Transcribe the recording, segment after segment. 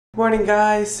Morning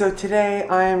guys, so today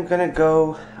I'm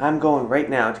going right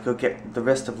now to go get the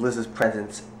rest of Liz's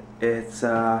presents. It's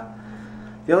the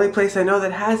only place I know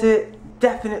that has it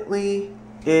definitely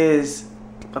is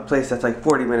a place that's like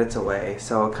 40 minutes away,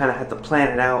 so I kind of had to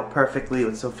plan it out perfectly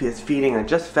with Sophia's feeding. I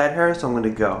just fed her, so I'm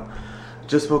gonna go.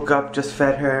 Just woke up, just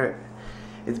fed her.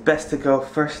 It's best to go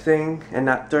first thing and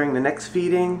not during the next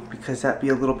feeding because that'd be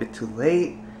a little bit too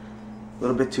late. A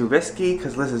little bit too risky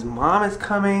because Liz's mom is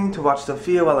coming to watch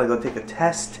Sophia while I go take a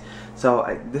test. So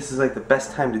this is like the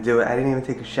best time to do it. I didn't even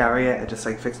take a shower yet. I just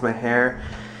like fixed my hair.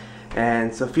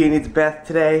 And Sophia needs a bath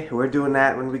today. We're doing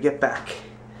that when we get back.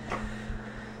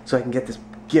 So I can get this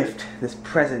gift, this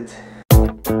present.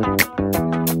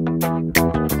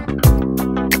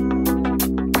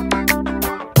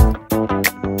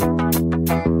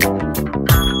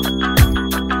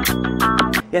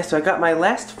 Yeah, so I got my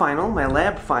last final, my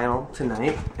lab final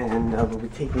tonight, and we'll be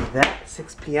taking that at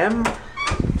 6 p.m.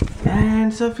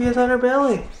 And Sophia's on her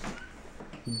belly.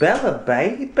 Bella,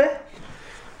 baby.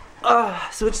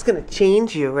 So we're just gonna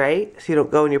change you, right? So you don't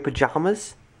go in your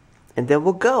pajamas. And then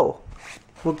we'll go.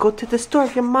 We'll go to the store,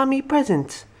 get mommy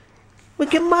presents. We'll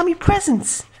get mommy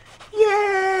presents.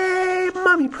 Yay,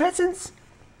 mommy presents.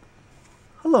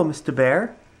 Hello, Mr.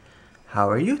 Bear. How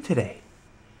are you today?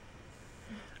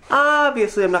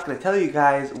 Obviously, I'm not going to tell you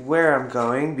guys where I'm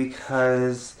going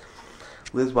because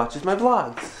Liz watches my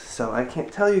vlogs. So I can't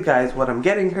tell you guys what I'm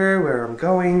getting her, where I'm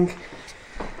going.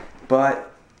 But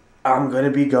I'm going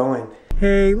to be going.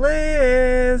 Hey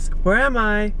Liz, where am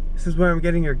I? This is where I'm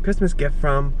getting your Christmas gift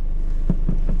from.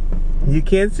 You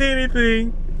can't see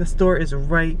anything. The store is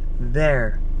right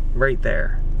there. Right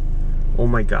there. Oh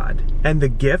my god. And the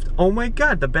gift, oh my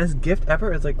god, the best gift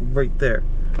ever is like right there.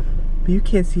 But you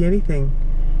can't see anything.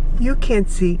 You can't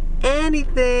see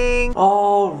anything.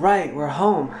 All right, we're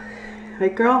home.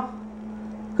 Right, girl?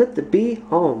 Good to be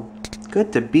home.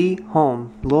 Good to be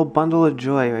home. Little bundle of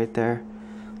joy right there.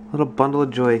 Little bundle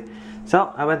of joy.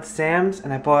 So I went to Sam's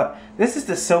and I bought. This is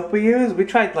the soap we use. We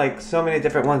tried like so many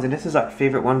different ones, and this is our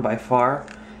favorite one by far.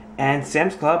 And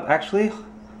Sam's Club actually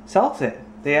sells it.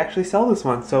 They actually sell this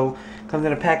one. So it comes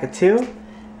in a pack of 2.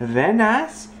 Very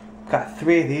nice. Got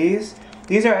 3 of these.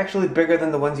 These are actually bigger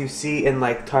than the ones you see in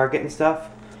like Target and stuff.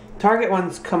 Target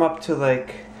ones come up to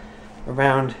like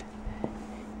around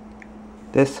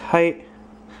this height.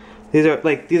 These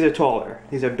are taller.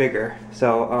 These are bigger.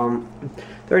 So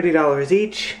 $30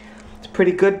 each. It's a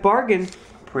pretty good bargain.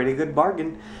 Pretty good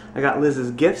bargain. I got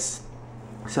Liz's gifts.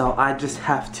 So I just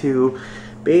have to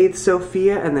bathe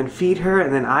Sophia and then feed her,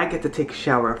 and then I get to take a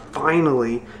shower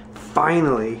finally.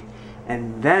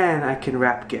 And then I can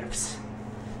wrap gifts.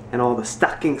 And all the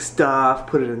stocking stuff,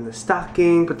 put it in the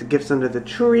stocking, put the gifts under the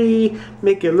tree,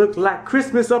 make it look like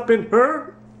Christmas up in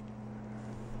her.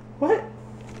 What?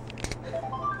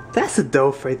 That's a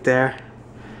dof right there.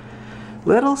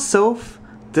 Little Soph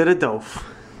did a dof.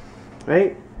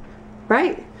 Right?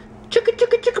 Right? Chicka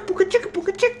chicka chicka pooka chicka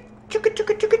pooka chick. Chicka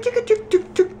chicka chicka chicka chick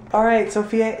chick chick. Alright,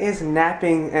 Sophia is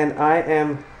napping and I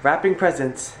am wrapping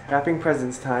presents. Wrapping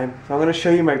presents time. So I'm gonna show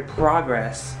you my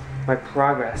progress.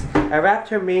 I wrapped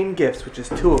her main gifts, which is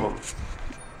 2 of them.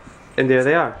 And there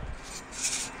they are.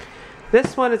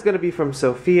 This one is going to be from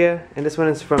Sophia, and this one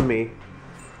is from me.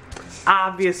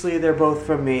 Obviously, they're both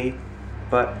from me,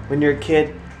 but when you're a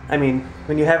kid,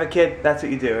 when you have a kid, that's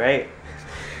what you do, right?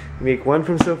 You make one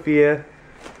from Sophia,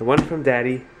 and one from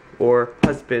Daddy, or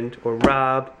husband, or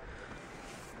Rob.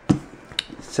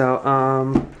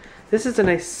 So, this is a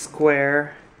nice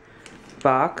square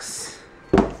box.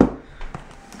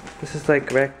 This is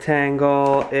like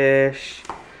rectangle-ish,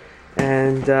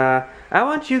 and I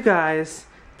want you guys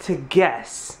to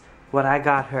guess what I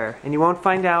got her, and you won't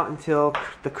find out until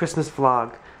the Christmas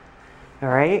vlog.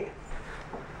 Alright?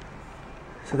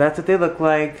 So that's what they look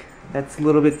like. That's a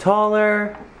little bit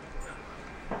taller.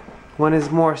 One is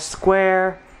more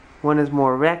square, one is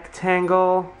more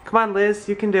rectangle. Come on Liz,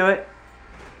 you can do it.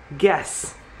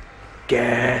 Guess.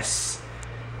 Guess.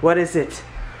 What is it?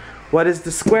 What is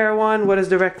the square one? What is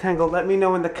the rectangle? Let me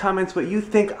know in the comments what you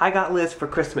think I got Liz for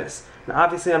Christmas. Now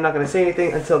obviously I'm not going to say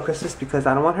anything until Christmas because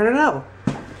I don't want her to know.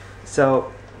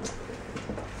 So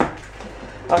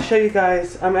I'll show you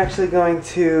guys. I'm actually going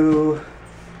to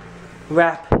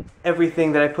wrap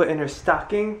everything that I put in her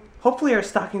stocking. Hopefully her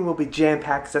stocking will be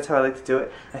jam-packed because that's how I like to do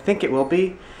it. I think it will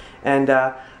be. And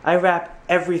I wrap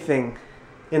everything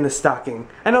in the stocking.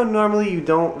 I know normally you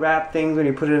don't wrap things when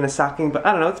you put it in a stocking, but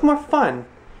I don't know, it's more fun.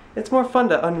 It's more fun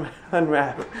to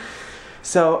unwrap.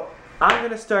 So I'm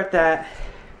gonna start that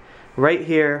right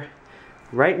here,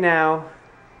 right now.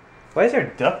 Why is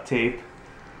there duct tape?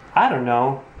 I don't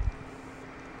know.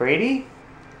 Brady?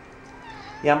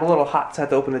 Yeah, I'm a little hot, so I have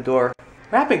to open the door.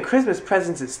 Wrapping Christmas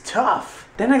presents is tough.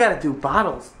 Then I gotta do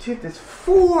bottles. Dude, there's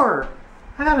 4.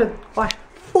 I gotta, what,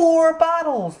 4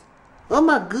 bottles. Oh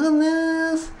my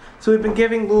goodness. So we've been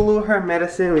giving Lulu her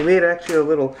medicine. We made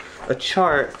actually a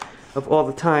chart of all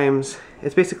the times.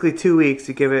 It's basically 2 weeks.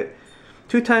 You give it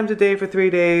 2 times a day for 3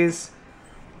 days,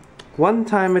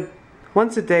 once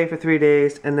a day for 3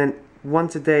 days, and then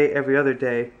once a day every other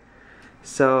day.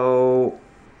 So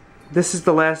this is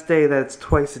the last day that it's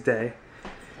twice a day.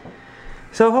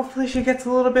 So hopefully she gets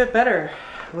a little bit better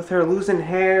with her losing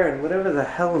hair and whatever the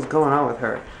hell is going on with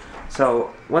her.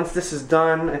 So once this is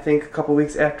done, I think a couple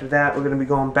weeks after that, we're going to be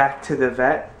going back to the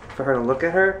vet for her to look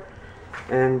at her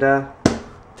and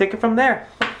take it from there.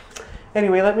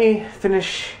 Anyway, let me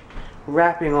finish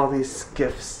wrapping all these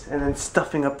gifts and then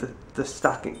stuffing up the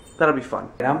stocking. That'll be fun.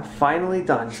 And I'm finally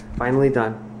done. Finally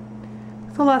done.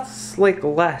 It's a lot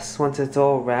less once it's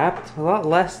all wrapped. A lot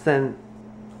less than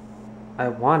I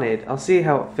wanted. I'll see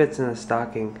how it fits in the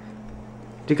stocking.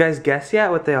 Do you guys guess yet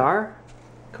what they are?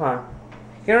 Come on.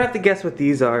 You don't have to guess what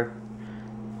these are.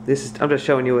 I'm just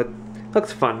showing you what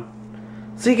looks fun.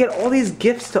 So you get all these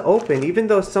gifts to open, even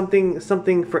though something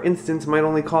for instance might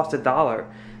only cost $1.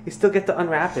 You still get to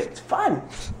unwrap it. It's fun.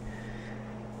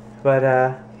 But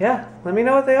yeah, let me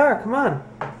know what they are. Come on.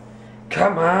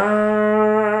 Come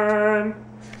on.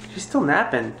 She's still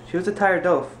napping. She was a tired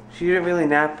doe. She didn't really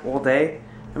nap all day.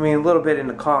 I mean, a little bit in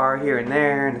the car, here and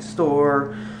there, in the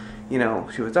store. You know,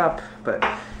 she was up, but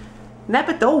nap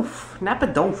a doof. Nap a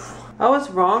doof. I was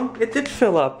wrong. It did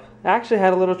fill up. I actually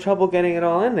had a little trouble getting it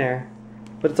all in there.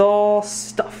 But it's all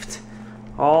stuffed.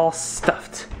 All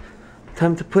stuffed.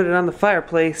 Time to put it on the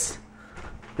fireplace.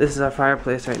 This is our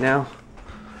fireplace right now.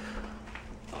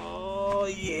 Oh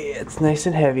yeah, it's nice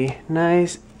and heavy.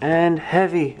 Nice and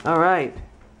heavy. Alright.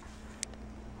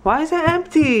 Why is it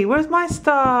empty? Where's my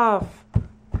stuff?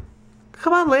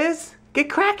 Come on, Liz. Get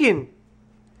cracking.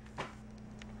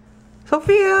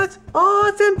 Sophia!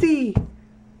 Oh, it's empty.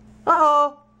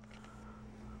 Uh-oh.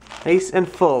 Nice and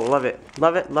full. Love it.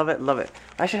 Love it, love it, love it.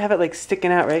 I should have it like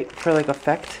sticking out, right? For like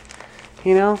effect.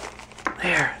 You know?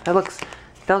 There. That looks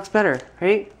better,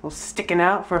 right? A little sticking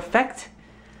out for effect.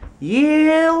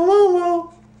 Yeah,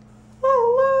 Lulu.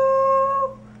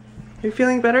 Lulu. You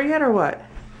feeling better yet or what?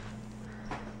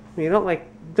 You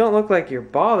don't look like you're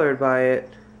bothered by it.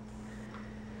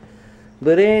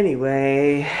 But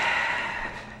anyway,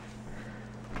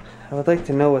 I would like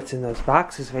to know what's in those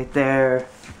boxes right there.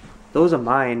 Those are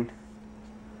mine.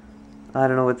 I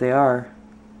don't know what they are.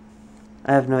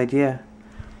 I have no idea.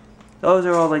 Those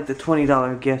are all like the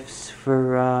 $20 gifts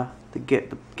for the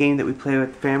game that we play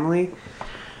with family.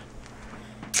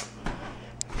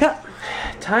 Yeah,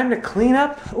 time to clean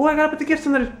up. Oh, I gotta put the gifts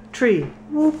under the tree.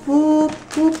 Whoop, whoop,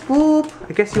 whoop, whoop.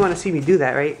 I guess you want to see me do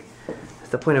that, right? That's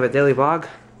the point of a daily vlog.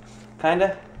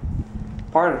 Kinda.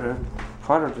 Part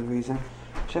of the reason.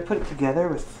 Should I put it together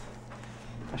with...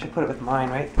 I should put it with mine,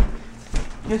 right?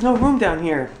 There's no room down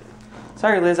here.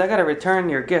 Sorry, Liz, I gotta return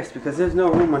your gifts because there's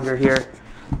no room under here.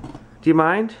 Do you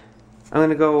mind? I'm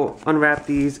gonna go unwrap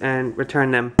these and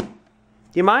return them. Do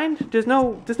you mind? There's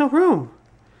no room.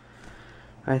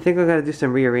 I think I gotta do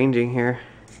some rearranging here.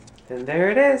 And there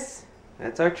it is.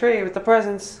 That's our tree with the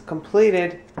presents.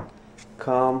 Completed.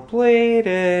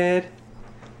 Completed.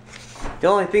 The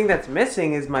only thing that's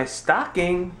missing is my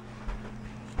stocking.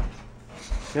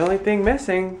 The only thing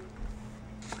missing.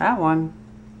 That one.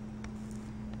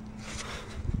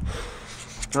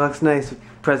 It looks nice with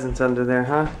presents under there,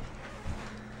 huh?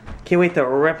 Can't wait to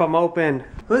rip them open.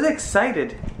 Who's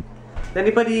excited? Is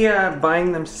anybody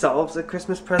buying themselves a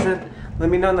Christmas present? Let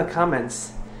me know in the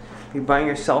comments. You buying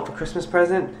yourself a Christmas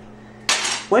present?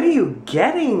 What are you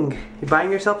getting? You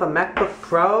buying yourself a MacBook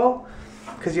Pro?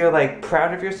 Because you're like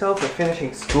proud of yourself for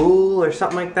finishing school or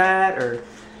something like that? Or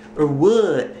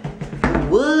what?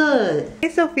 What? Hey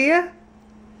Sophia,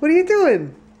 what are you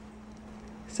doing?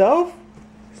 Soph?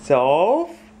 Soph?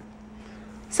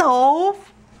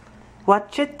 Soph?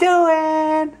 What you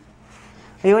doing?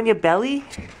 Are you on your belly?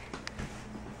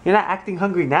 You're not acting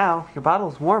hungry now. Your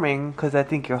bottle's warming because I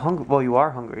think you're hungry. Well, you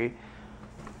are hungry.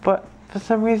 But for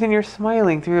some reason you're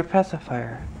smiling through your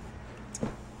pacifier.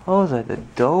 Oh, is that the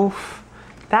doof?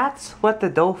 That's what the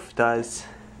doof does.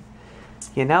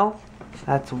 You know?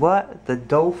 That's what the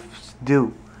doofs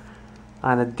do.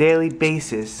 On a daily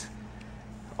basis.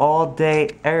 All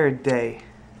day, every day.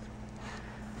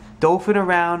 Doofing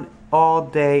around all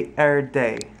day, every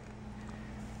day.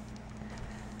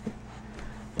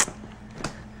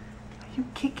 Are you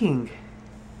kicking?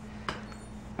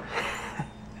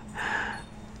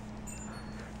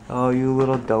 Oh, you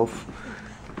little doof.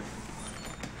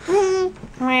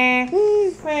 I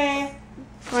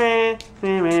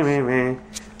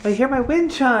hear my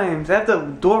wind chimes. I have the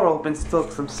door open still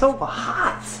because I'm so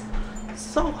hot.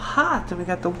 So hot. And we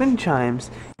got the wind chimes.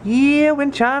 Yeah,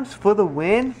 wind chimes for the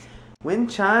win.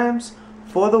 Wind chimes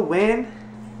for the win.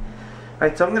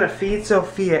 Alright, so I'm going to feed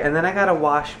Sophia and then I got to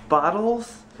wash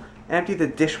bottles, empty the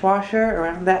dishwasher.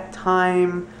 Around that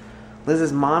time,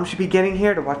 Liz's mom should be getting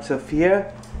here to watch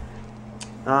Sophia.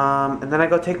 And then I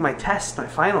go take my test, my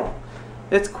final.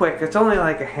 It's quick. It's only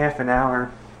like a half an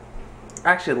hour.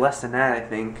 Actually less than that, I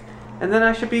think. And then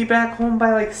I should be back home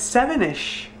by like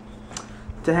 7-ish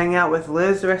to hang out with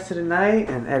Liz the rest of the night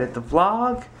and edit the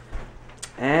vlog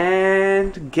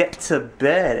and get to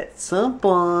bed at some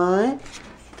point.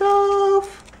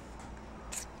 Dove.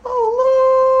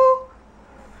 Oh,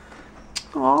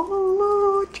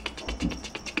 Lulu.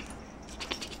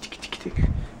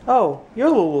 Oh, you're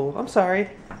Lulu. I'm sorry.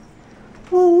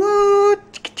 Lulu.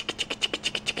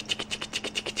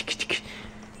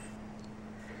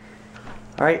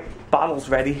 Alright, bottles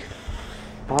ready.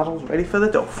 Bottles ready for the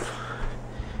doff.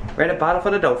 Ready bottle for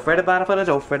the doff. Ready bottle for the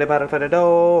doff. Ready bottle for the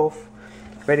doff.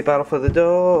 Ready bottle for the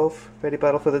doff. Ready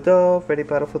bottle for the doff. Ready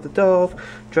bottle for the doff.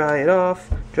 Dry it off.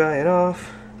 Dry it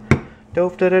off.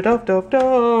 Doff da da doff doff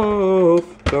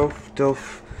doff. Doff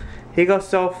doff. Here goes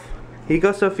Soph. Here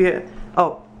goes Sophia.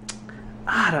 Oh.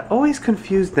 I always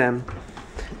confuse them.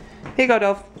 Here you go,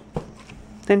 Doff.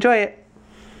 Enjoy it.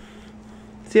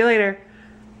 See you later.